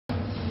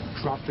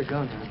Drop the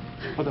gun,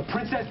 man. Or the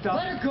princess does.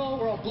 Let her go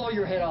or I'll blow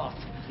your head off.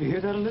 You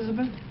hear that,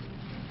 Elizabeth?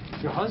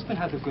 Your husband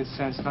had the good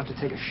sense not to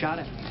take a shot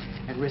at me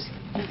and risk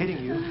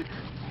hitting you.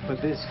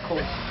 But this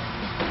cold.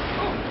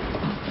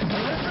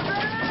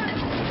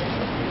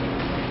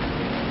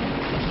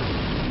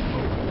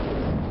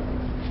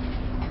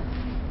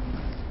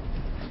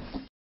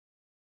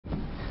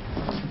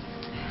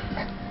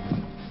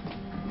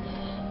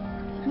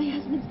 My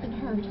husband's been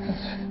hurt.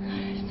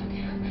 It's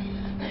okay.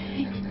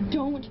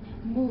 Don't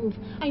move.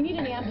 I need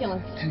an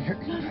ambulance.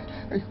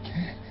 Are you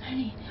okay?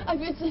 Honey,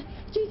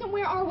 Jason,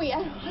 where are we?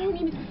 I don't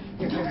even...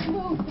 Don't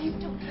move, babe,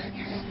 don't.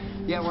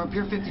 Yeah, we're up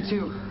Pier 52.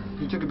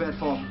 You took a bad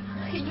fall.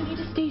 Okay, you need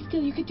to stay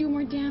still. You could do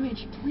more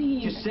damage,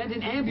 please. Just send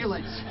an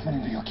ambulance. I'm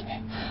gonna be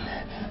okay.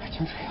 I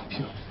can help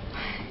you.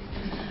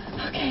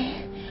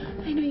 Okay.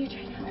 I know you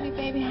tried to help me,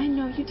 baby. I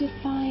know you did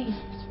fine.